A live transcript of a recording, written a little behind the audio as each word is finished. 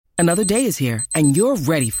Another day is here, and you're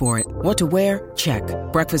ready for it. What to wear? Check.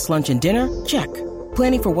 Breakfast, lunch, and dinner? Check.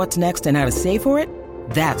 Planning for what's next and how to save for it?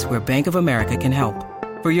 That's where Bank of America can help.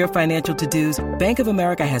 For your financial to-dos, Bank of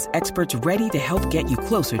America has experts ready to help get you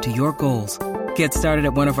closer to your goals. Get started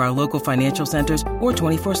at one of our local financial centers or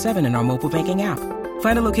 24/7 in our mobile banking app.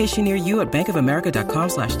 Find a location near you at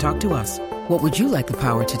bankofamerica.com/talktous. What would you like the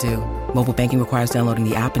power to do? Mobile banking requires downloading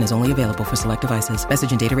the app and is only available for select devices.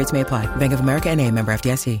 Message and data rates may apply. Bank of America N.A., member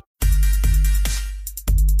FDIC.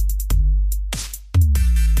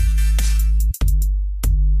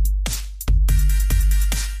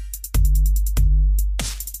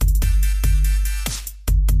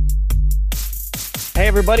 Hey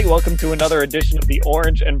everybody, welcome to another edition of the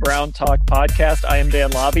Orange and Brown Talk podcast. I am Dan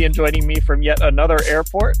Lobby, and joining me from yet another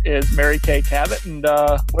airport is Mary Kay Cabot. And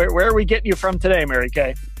where are we getting you from today, Mary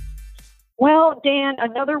Kay? Well, Dan,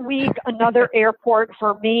 another week, another airport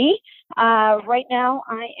for me. Right now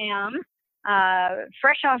I am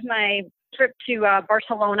fresh off my trip to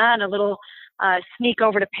Barcelona and a little sneak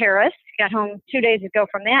over to Paris. Got home 2 days ago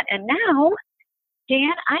from that. And now,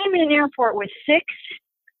 Dan, I am in an airport with 6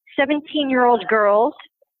 17-year-old girls.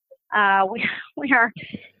 We are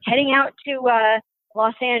heading out to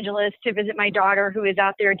Los Angeles to visit my daughter, who is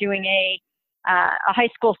out there doing a high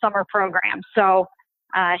school summer program. So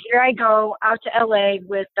here I go out to LA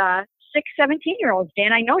with 6 17-year-olds.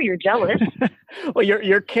 Dan, I know you're jealous. Well,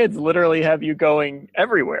 your kids literally have you going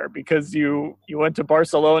everywhere because you went to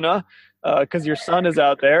Barcelona because your son is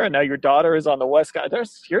out there, and now your daughter is on the West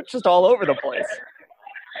Coast. You're just all over the place.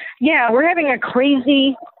 Yeah, we're having a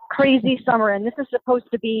crazy summer, and this is supposed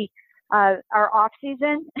to be our off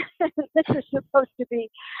season. This is supposed to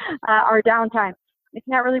be our downtime. It's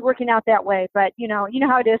not really working out that way, but you know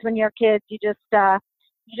how it is when you have kids. You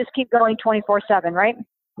just keep going 24/7, right?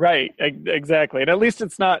 Right, exactly. And at least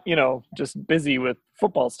it's not just busy with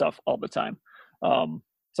football stuff all the time.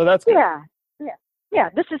 So that's good. Yeah.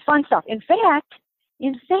 This is fun stuff. In fact,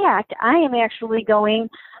 I am actually going,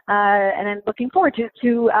 and I'm looking forward to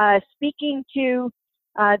speaking to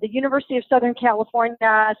the University of Southern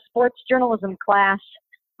California sports journalism class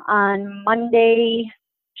on Monday,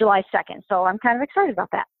 July 2nd. So I'm kind of excited about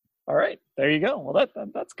that. All right, there you go. Well,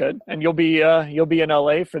 that's good. And you'll be in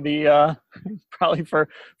LA for the probably for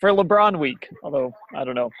LeBron week. Although I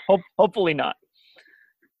don't know, hopefully not.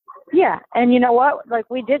 Yeah, and you know what? Like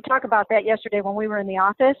we did talk about that yesterday when we were in the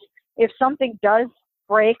office. If something does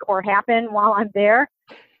break or happen while I'm there,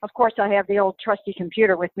 of course, I have the old trusty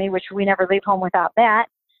computer with me, which we never leave home without that.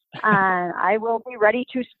 I will be ready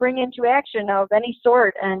to spring into action of any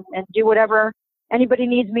sort and do whatever anybody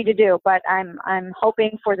needs me to do. But I'm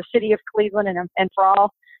hoping for the city of Cleveland and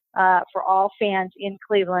for all fans in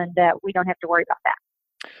Cleveland that we don't have to worry about that.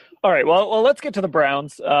 All right. Well, let's get to the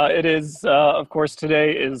Browns. It is, of course,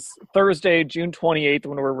 today is Thursday, June 28th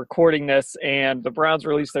when we're recording this, and the Browns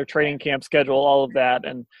released their training camp schedule, all of that.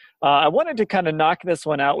 And I wanted to kind of knock this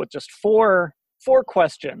one out with just four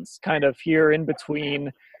questions kind of here in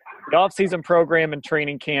between the offseason program and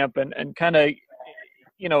training camp and kind of,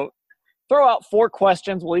 throw out 4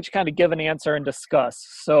 questions. We'll each kind of give an answer and discuss.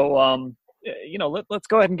 So, let's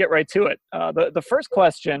go ahead and get right to it. The first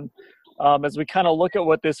question, as we kind of look at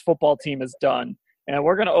what this football team has done, and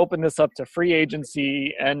we're going to open this up to free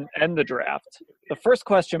agency and the draft. The first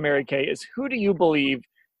question, Mary Kay, is who do you believe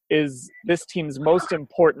is this team's most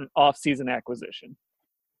important offseason acquisition?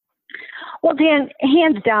 Well, Dan,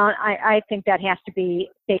 hands down, I think that has to be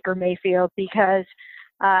Baker Mayfield because,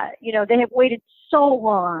 they have waited so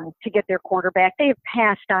long to get their quarterback. They have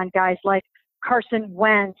passed on guys like Carson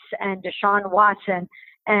Wentz and Deshaun Watson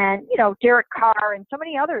and, Derek Carr and so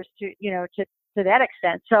many others to that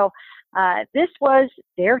extent. So this was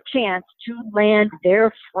their chance to land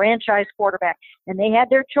their franchise quarterback. And they had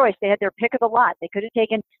their choice. They had their pick of the lot. They could have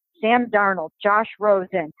taken Sam Darnold, Josh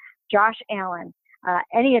Rosen, Josh Allen,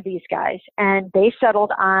 any of these guys. And they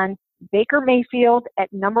settled on Baker Mayfield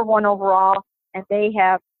at number 1 overall. And they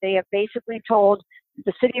have basically told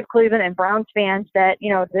the city of Cleveland and Browns fans that,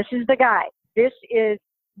 this is the guy. This is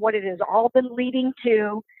what it has all been leading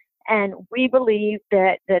to, and we believe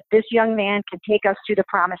that this young man can take us to the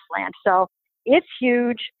promised land. So it's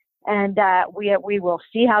huge, and we will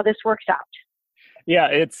see how this works out. Yeah,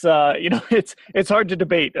 it's it's hard to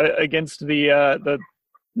debate against the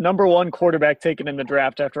number 1 quarterback taken in the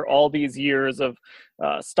draft after all these years of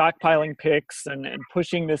stockpiling picks and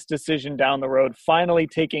pushing this decision down the road, finally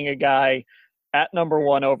taking a guy at number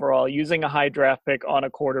 1 overall, using a high draft pick on a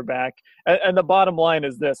quarterback. And the bottom line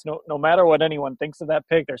is this, no matter what anyone thinks of that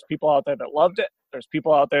pick, there's people out there that loved it. There's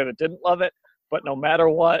people out there that didn't love it. But no matter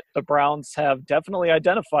what, the Browns have definitely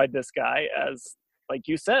identified this guy as like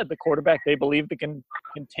you said, the quarterback they believe that can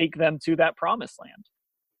take them to that promised land.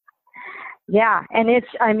 Yeah, and it's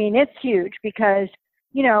huge because,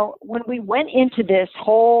 when we went into this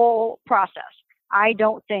whole process, I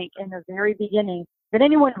don't think in the very beginning that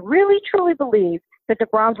anyone really truly believed that the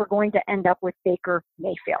Browns were going to end up with Baker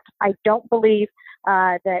Mayfield. I don't believe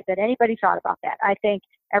that anybody thought about that. I think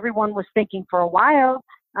everyone was thinking for a while,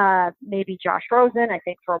 maybe Josh Rosen. I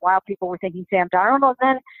think for a while people were thinking Sam Darnold,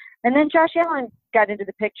 and then Josh Allen got into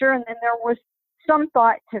the picture, and then there was some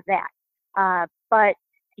thought to that. But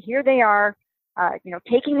here they are,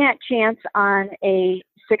 taking that chance on a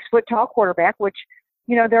 6-foot-tall quarterback, which,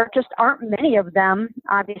 there just aren't many of them.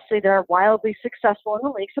 Obviously, they're wildly successful in the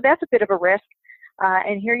league, so that's a bit of a risk.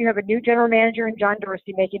 And here you have a new general manager in John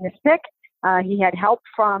Dorsey making this pick. He had help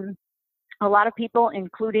from a lot of people,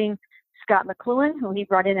 including Scott McCloughan, who he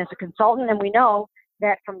brought in as a consultant. And we know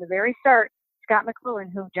that from the very start, Scott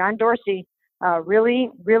McCloughan, who John Dorsey really,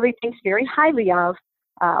 really thinks very highly of,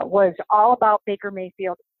 was all about Baker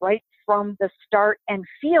Mayfield right from the start and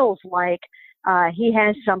feels like he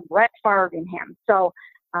has some Brett Favre in him. So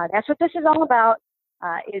that's what this is all about.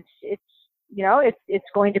 It's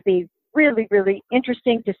going to be really, really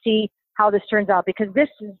interesting to see how this turns out, because this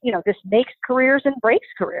is, this makes careers and breaks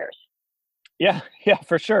careers. Yeah,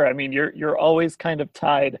 for sure. I mean, you're always kind of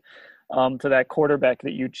tied to that quarterback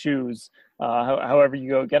that you choose, however you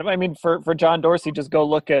go get him. I mean, for John Dorsey, just go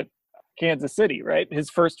look at Kansas City, right? His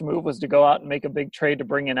first move was to go out and make a big trade to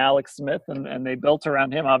bring in Alex Smith, and they built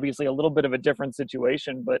around him. Obviously, a little bit of a different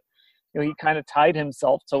situation, but he kind of tied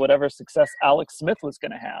himself to whatever success Alex Smith was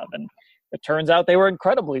going to have, and it turns out they were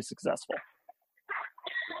incredibly successful.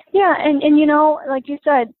 Yeah, and like you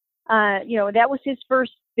said, that was his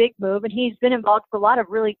first big move, and he's been involved with a lot of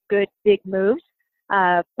really good big moves.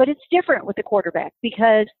 But it's different with the quarterback,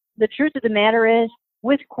 because the truth of the matter is,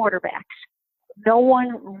 with quarterbacks, no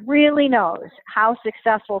one really knows how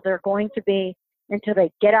successful they're going to be until they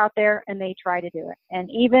get out there and they try to do it. And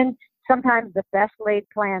even sometimes the best laid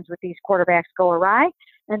plans with these quarterbacks go awry,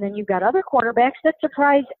 and then you've got other quarterbacks that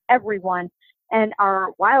surprise everyone and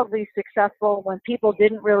are wildly successful when people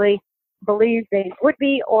didn't really believe they would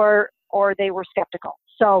be, or they were skeptical.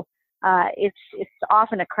 So it's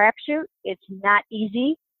often a crapshoot. It's not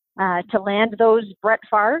easy to land those Brett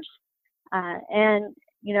Favres, but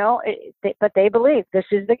they believe this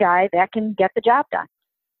is the guy that can get the job done.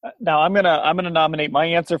 Now I'm gonna nominate my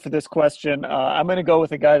answer for this question. I'm gonna go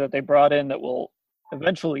with a guy that they brought in that will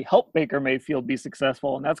eventually help Baker Mayfield be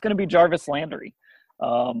successful, and that's going to be Jarvis Landry.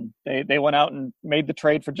 They went out and made the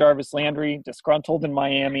trade for Jarvis Landry, disgruntled in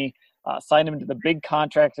Miami, signed him to the big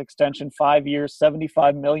contract extension, 5 years,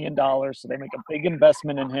 $75 million. So they make a big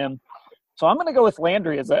investment in him. So I'm going to go with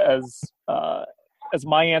Landry as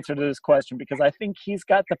my answer to this question, because I think he's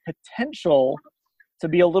got the potential to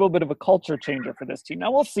be a little bit of a culture changer for this team.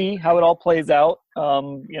 Now we'll see how it all plays out.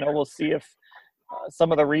 We'll see if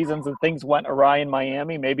some of the reasons that things went awry in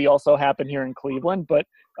Miami maybe also happen here in Cleveland. But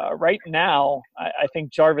right now, I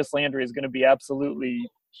think Jarvis Landry is going to be absolutely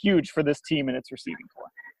huge for this team and its receiving core.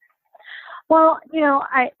 Well,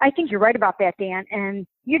 I think you're right about that, Dan. And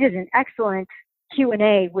you did an excellent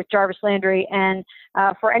Q&A with Jarvis Landry. And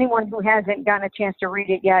for anyone who hasn't gotten a chance to read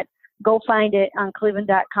it yet, go find it on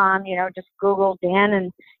cleveland.com. Just Google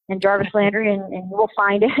Dan and Jarvis Landry and you will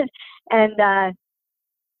find it.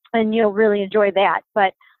 And you'll really enjoy that.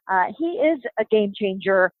 But he is a game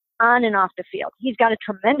changer on and off the field. He's got a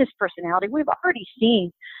tremendous personality. We've already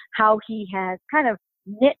seen how he has kind of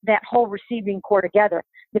knit that whole receiving core together.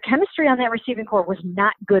 The chemistry on that receiving core was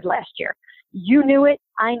not good last year. You knew it.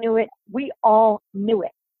 I knew it. We all knew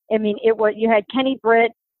it. I mean, you had Kenny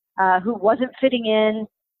Britt, who wasn't fitting in,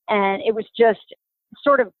 and it was just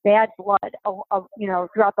sort of bad blood,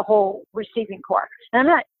 throughout the whole receiving core. And I'm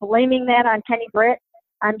not blaming that on Kenny Britt.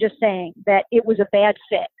 I'm just saying that it was a bad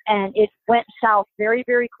fit, and it went south very,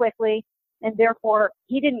 very quickly, and therefore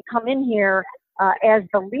he didn't come in here as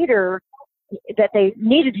the leader that they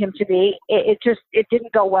needed him to be. It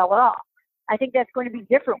didn't go well at all. I think that's going to be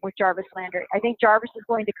different with Jarvis Landry. I think Jarvis is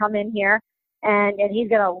going to come in here, and he's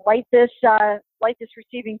going to light this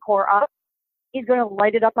receiving core up. He's going to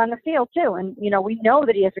light it up on the field too, and we know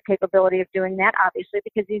that he has the capability of doing that, obviously,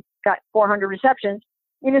 because he's got 400 receptions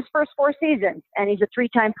in his first 4 seasons, and he's a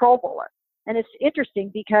 3-time Pro Bowler. And it's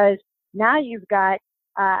interesting because now you've got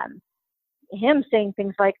him saying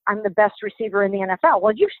things like, I'm the best receiver in the NFL.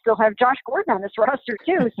 Well, you still have Josh Gordon on this roster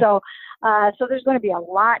too. So there's going to be a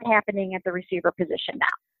lot happening at the receiver position now.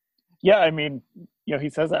 Yeah, I mean, he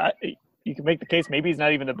says you can make the case maybe he's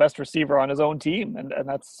not even the best receiver on his own team, and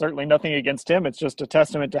that's certainly nothing against him. It's just a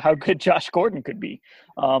testament to how good Josh Gordon could be,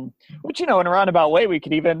 which, in a roundabout way, we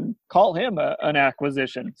could even call him an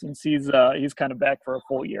acquisition since he's kind of back for a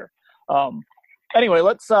full year. Anyway,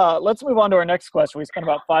 let's move on to our next question. We spent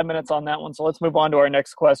about 5 minutes on that one, so let's move on to our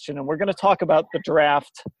next question, and we're going to talk about the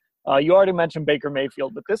draft. You already mentioned Baker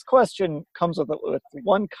Mayfield, but this question comes with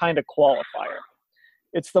one kind of qualifier.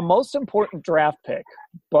 It's the most important draft pick,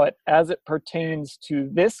 but as it pertains to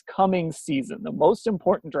this coming season, the most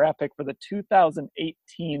important draft pick for the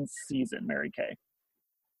 2018 season, Mary Kay.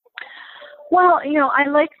 Well, I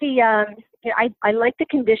like I like the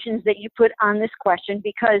conditions that you put on this question,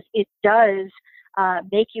 because it does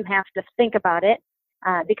make you have to think about it.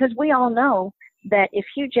 Because we all know that if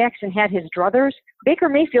Hugh Jackson had his druthers, Baker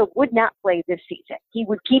Mayfield would not play this season. He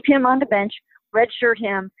would keep him on the bench, redshirt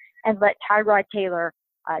him, and let Tyrod Taylor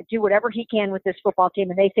do whatever he can with this football team,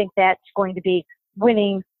 and they think that's going to be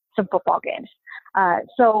winning some football games.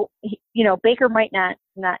 So Baker might not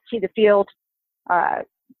see the field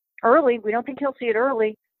early. We don't think he'll see it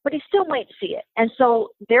early, but he still might see it. And so,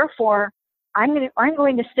 therefore, I'm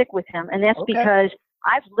going to stick with him, and that's because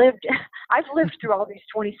I've lived through all these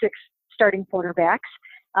 26 starting quarterbacks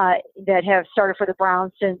that have started for the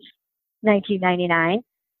Browns since 1999.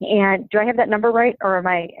 And do I have that number right, or have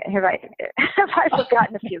I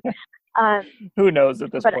forgotten a few? Who knows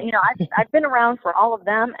at this point? But I've been around for all of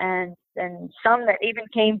them, and some that even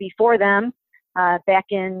came before them, back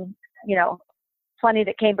in plenty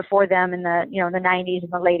that came before them in the the 90s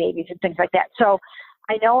and the late 80s and things like that. So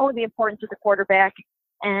I know the importance of the quarterback,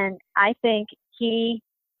 and I think he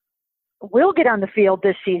will get on the field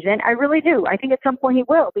this season. I really do. I think at some point he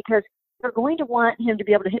will, because they're going to want him to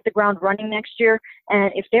be able to hit the ground running next year.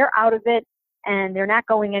 And if they're out of it and they're not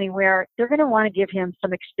going anywhere, they're going to want to give him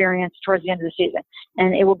some experience towards the end of the season.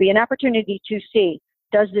 And it will be an opportunity to see,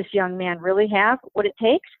 does this young man really have what it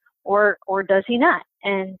takes, or does he not?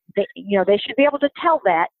 And they should be able to tell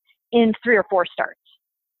that in 3 or 4 starts.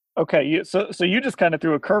 Okay, so you just kind of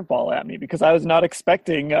threw a curveball at me, because I was not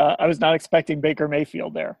expecting Baker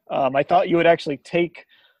Mayfield there. I thought you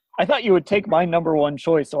would take my number one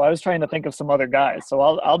choice. So I was trying to think of some other guys. So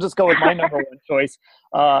I'll just go with my number one choice.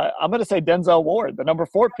 I'm going to say Denzel Ward, the number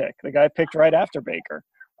 4 pick, the guy picked right after Baker,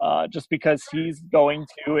 just because he's going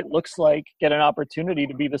to, it looks like, get an opportunity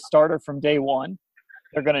to be the starter from day one.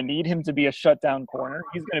 They're going to need him to be a shutdown corner.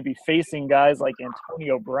 He's going to be facing guys like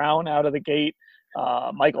Antonio Brown out of the gate,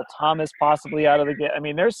 Michael Thomas possibly out of the gate. I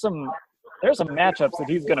mean, there's some matchups that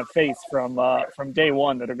he's going to face from day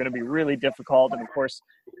one that are going to be really difficult. And of course,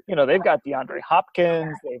 they've got DeAndre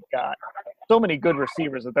Hopkins. They've got so many good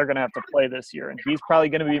receivers that they're going to have to play this year, and he's probably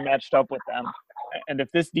going to be matched up with them. And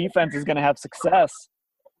if this defense is going to have success,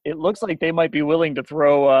 it looks like they might be willing to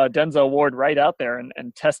throw Denzel Ward right out there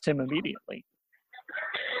and test him immediately.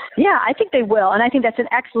 Yeah, I think they will. And I think that's an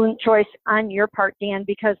excellent choice on your part, Dan,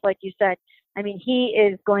 because like you said, I mean, he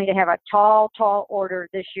is going to have a tall order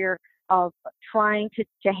this year of trying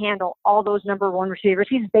to handle all those number 1 receivers.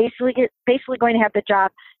 He's basically going to have the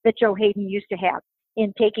job that Joe Hayden used to have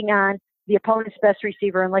in taking on the opponent's best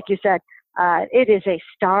receiver. And like you said, it is a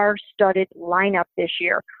star-studded lineup this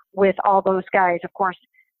year with all those guys, of course,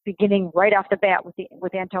 beginning right off the bat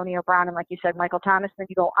with Antonio Brown, and like you said, Michael Thomas. Then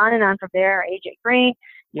you go on and on from there. AJ Green.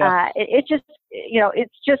 Yeah. It just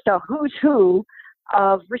it's just a who's who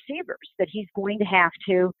of receivers that he's going to have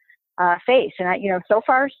to face. And so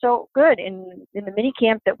far so good in the mini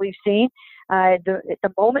camp that we've seen.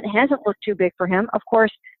 The moment hasn't looked too big for him. Of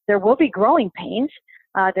course, there will be growing pains.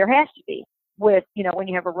 There has to be with when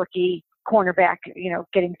you have a rookie cornerback,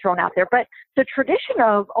 getting thrown out there. But the tradition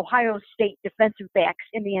of Ohio State defensive backs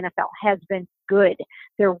in the NFL has been good.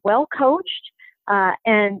 They're well coached,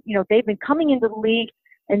 and they've been coming into the league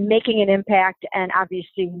and making an impact. And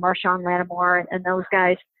obviously, Marshawn Lattimore and those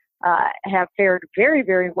guys have fared very,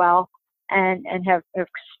 very well and have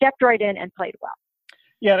stepped right in and played well.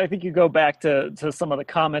 Yeah, and I think you go back to some of the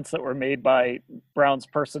comments that were made by Browns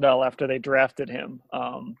personnel after they drafted him.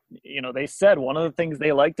 They said one of the things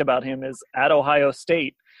they liked about him is at Ohio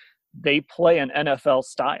State, they play an NFL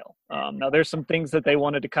style. Now, there's some things that they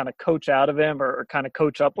wanted to kind of coach out of him or kind of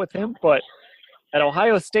coach up with him, but at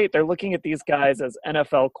Ohio State, they're looking at these guys as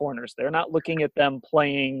NFL corners. They're not looking at them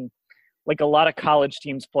playing like a lot of college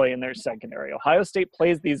teams play in their secondary. Ohio State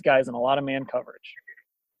plays these guys in a lot of man coverage.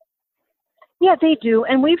 Yeah, they do.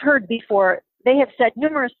 And we've heard before, they have said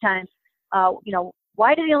numerous times,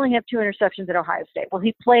 why did he only have 2 interceptions at Ohio State? Well,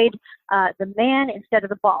 he played the man instead of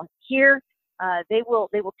the ball. Here, they will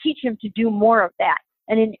teach him to do more of that.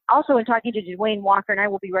 And also in talking to Dwayne Walker, and I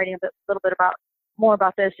will be writing a little bit about more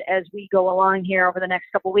about this as we go along here over the next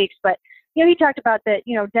couple of weeks. But, he talked about that,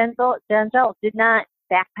 Denzel did not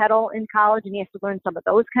backpedal in college, and he has to learn some of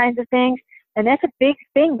those kinds of things. And that's a big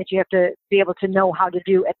thing that you have to be able to know how to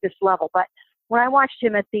do at this level. But when I watched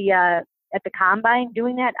him at the combine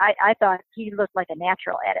doing that, I thought he looked like a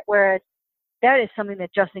natural at it, whereas that is something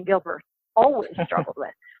that Justin Gilbert always struggled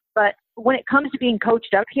with. But when it comes to being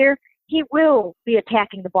coached up here, he will be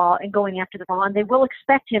attacking the ball and going after the ball, and they will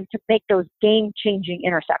expect him to make those game-changing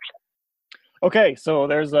interceptions. Okay, so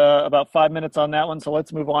there's about 5 minutes on that one, so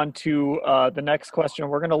let's move on to the next question.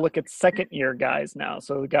 We're going to look at second-year guys now.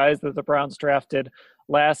 So the guys that the Browns drafted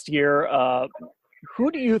last year,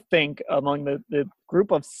 who do you think among the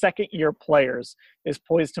group of second-year players is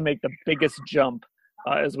poised to make the biggest jump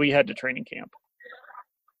as we head to training camp?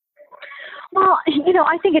 Well,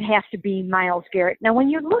 I think it has to be Myles Garrett. Now, when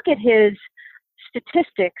you look at his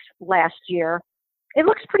statistics last year, it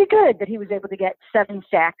looks pretty good that he was able to get 7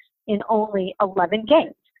 sacks in only 11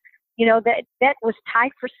 games. That was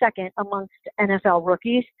tied for second amongst NFL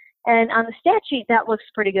rookies. And on the stat sheet, that looks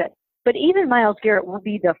pretty good. But even Myles Garrett will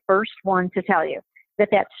be the first one to tell you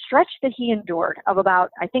that stretch that he endured of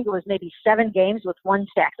about, I think it was maybe 7 games with 1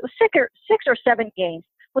 sack. It was 6 or 7 games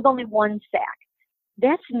with only 1 sack.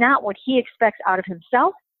 That's not what he expects out of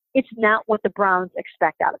himself. It's not what the Browns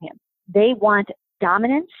expect out of him. They want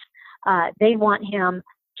dominance. They want him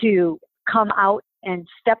to come out and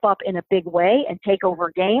step up in a big way and take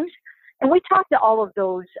over games. And we talked to all of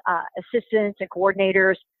those assistants and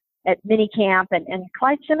coordinators at minicamp, and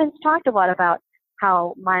Clyde Simmons talked a lot about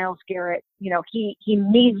how Myles Garrett, he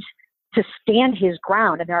needs to stand his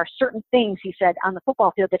ground. And there are certain things, he said, on the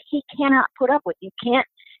football field that he cannot put up with. You can't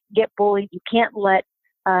get bullied. You can't let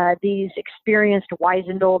these experienced,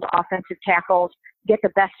 wizened old offensive tackles get the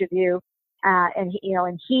best of you. And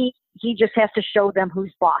he just has to show them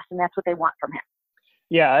who's boss, and that's what they want from him.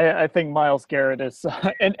 Yeah, I think Myles Garrett is,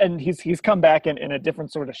 and he's come back in a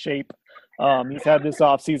different sort of shape. He's had this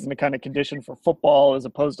offseason to kind of condition for football as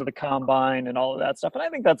opposed to the combine and all of that stuff. And I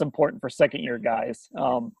think that's important for second-year guys.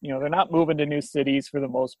 They're not moving to new cities for the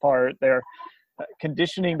most part. They're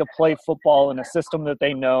conditioning to play football in a system that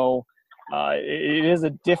they know. It is a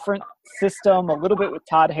different system, a little bit with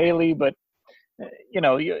Todd Haley, but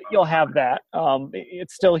you'll have that.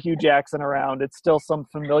 It's still Hugh Jackson around. It's still some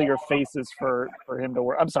familiar faces for him to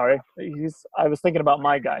work. I'm sorry. I was thinking about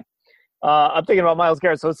my guy. I'm thinking about Myles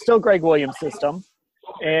Garrett. So it's still Greg Williams' system.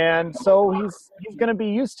 And so he's going to be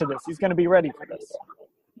used to this. He's going to be ready for this.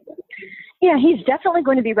 Yeah, he's definitely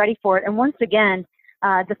going to be ready for it. And once again,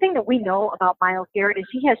 the thing that we know about Myles Garrett is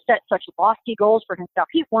he has set such lofty goals for himself.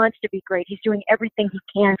 He wants to be great. He's doing everything he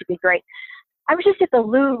can to be great. I was just at the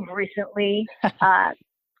Louvre recently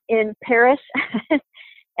in Paris,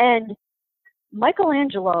 and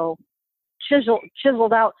Michelangelo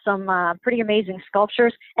chiseled out some pretty amazing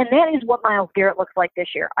sculptures, and that is what Myles Garrett looks like this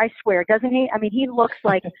year. I swear, doesn't he? I mean, he looks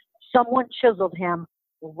like someone chiseled him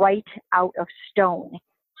right out of stone.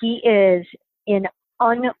 He is in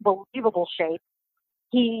unbelievable shape.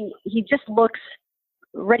 He just looks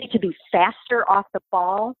ready to be faster off the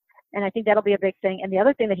ball, and I think that'll be a big thing. And the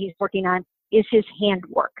other thing that he's working on is his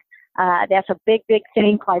handwork. That's a big, big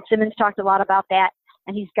thing. Clyde Simmons talked a lot about that,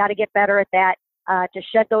 and he's got to get better at that to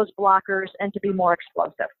shed those blockers and to be more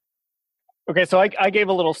explosive. Okay, so I gave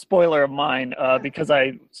a little spoiler of mine because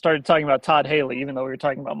I started talking about Todd Haley, even though we were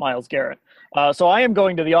talking about Myles Garrett. So I am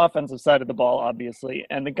going to the offensive side of the ball, obviously,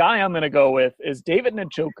 and the guy I'm going to go with is David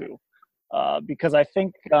Njoku because I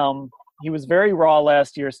think he was very raw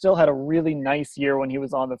last year, still had a really nice year when he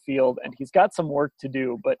was on the field, and he's got some work to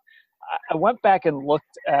do. But I went back and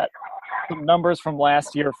looked at the numbers from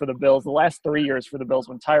last year for the Bills, the last 3 years for the Bills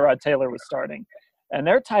when Tyrod Taylor was starting. And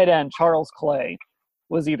their tight end, Charles Clay,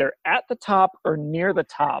 was either at the top or near the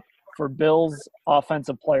top for Bills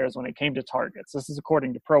offensive players when it came to targets. This is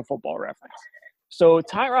according to Pro Football Reference. So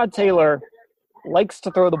Tyrod Taylor likes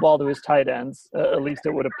to throw the ball to his tight ends, at least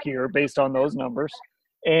it would appear based on those numbers.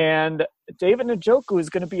 And David Njoku is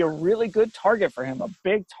going to be a really good target for him, a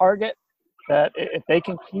big target that if they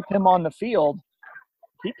can keep him on the field,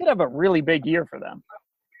 he could have a really big year for them.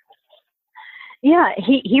 Yeah,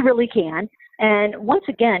 he really can. And once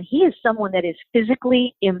again, he is someone that is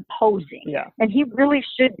physically imposing. Yeah. And he really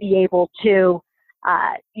should be able to,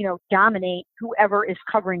 dominate whoever is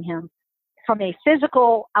covering him from a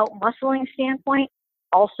physical out-muscling standpoint,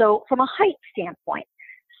 also from a height standpoint.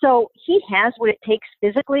 So he has what it takes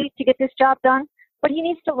physically to get this job done, but he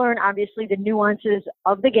needs to learn, obviously, the nuances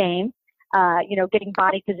of the game, getting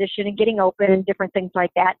body position and getting open and different things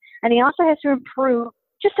like that. And he also has to improve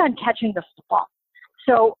just on catching the football.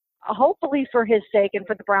 So hopefully for his sake and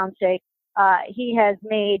for the Browns' sake, he has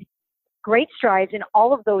made great strides in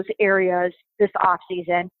all of those areas this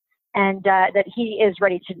offseason, and that he is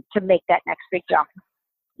ready to make that next big jump.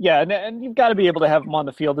 Yeah, and you've got to be able to have him on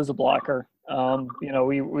the field as a blocker.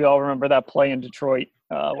 We all remember that play in Detroit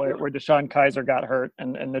where DeShone Kizer got hurt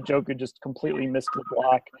and Njoku just completely missed the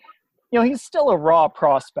block. He's still a raw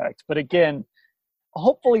prospect, but again,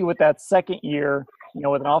 hopefully with that second year,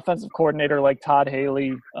 with an offensive coordinator like Todd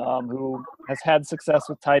Haley, who has had success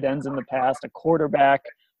with tight ends in the past, a quarterback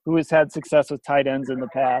who has had success with tight ends in the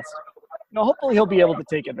past, hopefully he'll be able to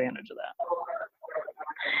take advantage of that.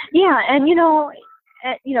 Yeah, and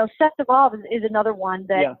Seth DeValve is another one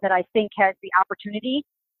that I think has the opportunity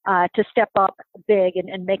to step up big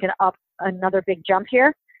and make another big jump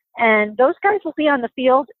here. And those guys will be on the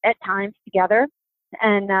field at times together,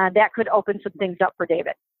 and that could open some things up for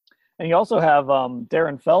David. And you also have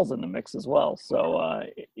Darren Fells in the mix as well. So,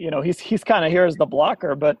 he's kind of here as the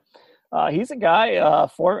blocker, but he's a guy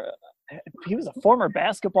he was a former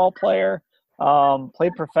basketball player,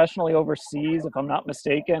 played professionally overseas, if I'm not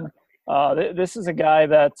mistaken. This is a guy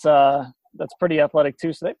that's pretty athletic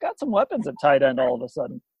too. So they've got some weapons at tight end all of a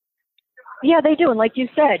sudden. Yeah, they do. And like you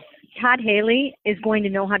said, Todd Haley is going to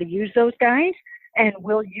know how to use those guys and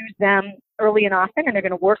will use them early and often. And they're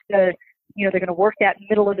going to work that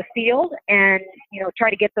middle of the field and, try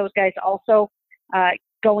to get those guys also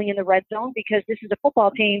going in the red zone, because this is a football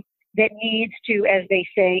team that needs to, as they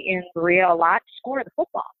say in Berea a lot, score the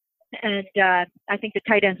football. And I think the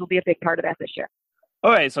tight ends will be a big part of that this year. All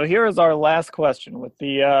right, so here is our last question. With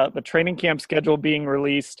the training camp schedule being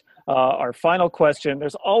released, our final question,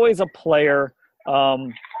 there's always a player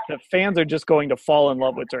that fans are just going to fall in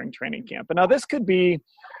love with during training camp. And now this could be,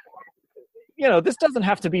 this doesn't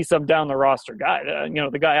have to be some down-the-roster guy.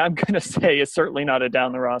 The guy I'm going to say is certainly not a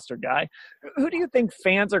down-the-roster guy. Who do you think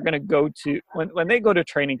fans are going to go to when they go to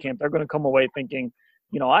training camp? They're going to come away thinking,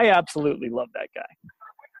 I absolutely love that guy.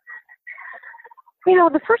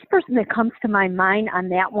 The first person that comes to my mind on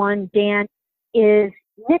that one, Dan, is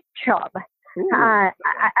Nick Chubb. I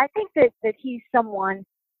think that he's someone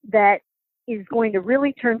that is going to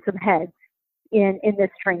really turn some heads in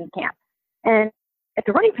this training camp. And at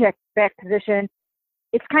the running back position,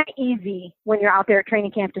 it's kind of easy when you're out there at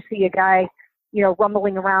training camp to see a guy,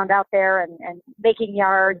 rumbling around out there and making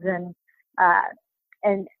yards.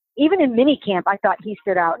 And even in mini camp, I thought he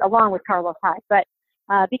stood out along with Carlos Hyde. But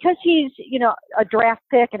because he's, a draft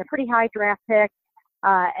pick and a pretty high draft pick,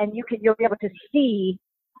 and you'll be able to see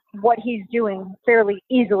what he's doing fairly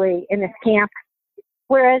easily in this camp.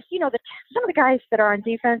 Whereas, some of the guys that are on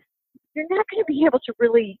defense, you're not going to be able to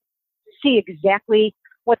really see exactly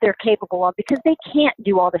what they're capable of because they can't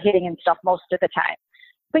do all the hitting and stuff most of the time.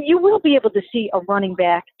 But you will be able to see a running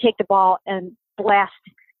back take the ball and blast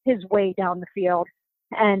his way down the field.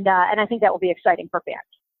 And I think that will be exciting for fans.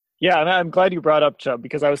 Yeah, and I'm glad you brought up Chubb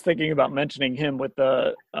because I was thinking about mentioning him with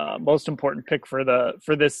the most important pick for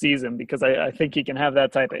this season because I think he can have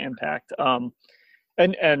that type of impact.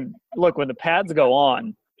 And look, when the pads go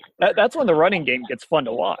on, that's when the running game gets fun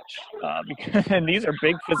to watch. And these are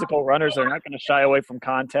big physical runners; they're not going to shy away from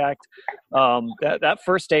contact. That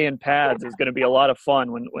first day in pads is going to be a lot of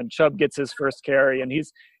fun when Chubb gets his first carry and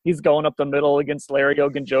he's going up the middle against Larry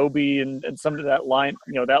Ogunjobi and some of that line,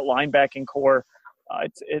 that linebacking core.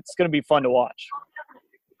 It's going to be fun to watch.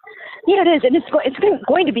 Yeah, it is, and it's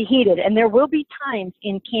going to be heated, and there will be times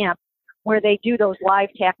in camp where they do those live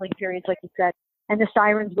tackling periods, like you said, and the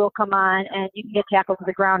sirens will come on, and you can get tackled to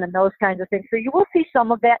the ground and those kinds of things. So you will see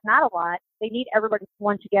some of that, not a lot. They need everybody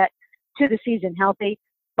to get to the season healthy,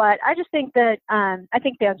 but I just think that I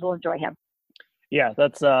think fans will enjoy him. Yeah,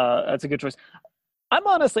 that's a good choice. I'm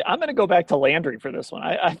going to go back to Landry for this one.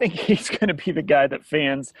 I think he's going to be the guy that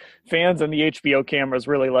fans and the HBO cameras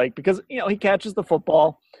really like because, he catches the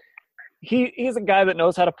football. He's a guy that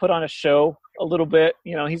knows how to put on a show a little bit.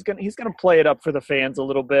 He's going to play it up for the fans a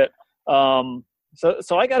little bit. So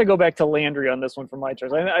I got to go back to Landry on this one for my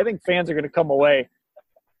choice. I think fans are going to come away.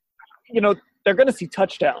 They're going to see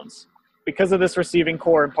touchdowns because of this receiving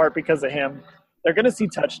core, in part because of him. They're going to see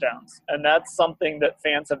touchdowns, and that's something that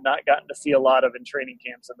fans have not gotten to see a lot of in training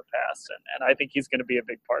camps in the past, and I think he's going to be a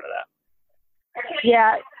big part of that.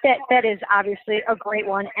 Yeah, that is obviously a great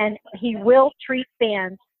one, and he will treat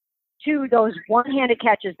fans to those one-handed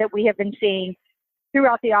catches that we have been seeing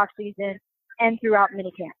throughout the offseason and throughout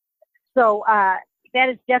minicamp. So that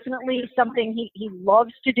is definitely something he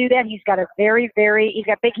loves to do that. He's got he's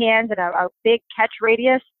got big hands and a big catch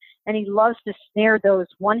radius. And he loves to snare those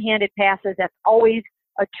one-handed passes. That's always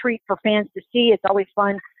a treat for fans to see. It's always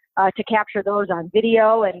fun to capture those on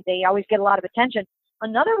video, and they always get a lot of attention.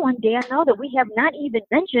 another one, Dan, though, that we have not even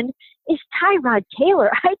mentioned is Tyrod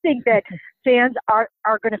Taylor. I think that fans are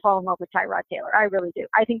going to fall in love with Tyrod Taylor. I really do.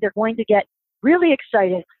 I think they're going to get really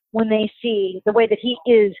excited when they see the way that he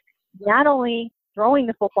is not only throwing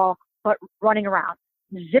the football, but running around,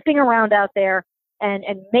 zipping around out there and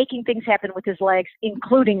making things happen with his legs,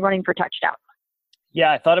 including running for touchdowns.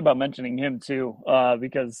 Yeah, I thought about mentioning him too,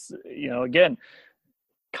 because, again,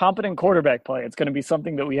 competent quarterback play. It's going to be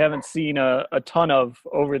something that we haven't seen a ton of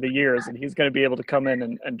over the years, and he's going to be able to come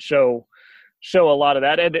in and show a lot of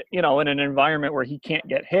that. And, in an environment where he can't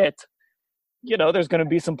get hit, there's going to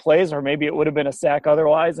be some plays, or maybe it would have been a sack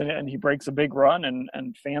otherwise, and he breaks a big run,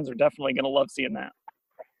 and fans are definitely going to love seeing that.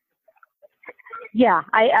 Yeah,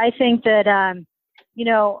 I think that,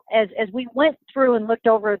 as we went through and looked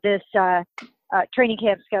over this training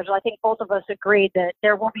camp schedule, I think both of us agreed that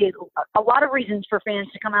there will be a lot of reasons for fans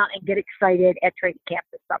to come out and get excited at training camp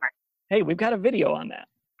this summer. Hey, we've got a video on that.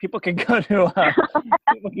 People can go to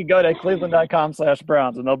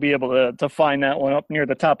cleveland.com/Browns, and they'll be able to find that one up near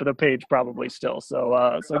the top of the page probably still.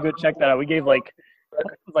 So go check that out. We gave like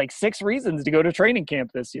 6 reasons to go to training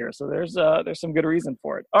camp this year. So there's some good reason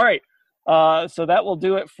for it. All right. So that will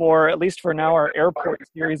do it for, at least for now, our airport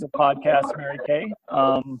series of podcasts, Mary Kay.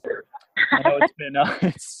 I know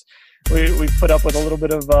it's been, we've put up with a little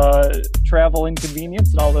bit of travel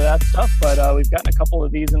inconvenience and all of that stuff, but we've gotten a couple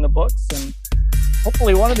of these in the books, and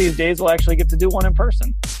hopefully one of these days we'll actually get to do one in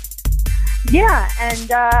person. Yeah, and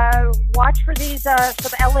watch for these, for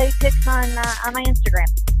the LA pics on my Instagram.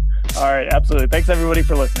 All right, absolutely. Thanks everybody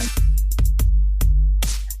for listening.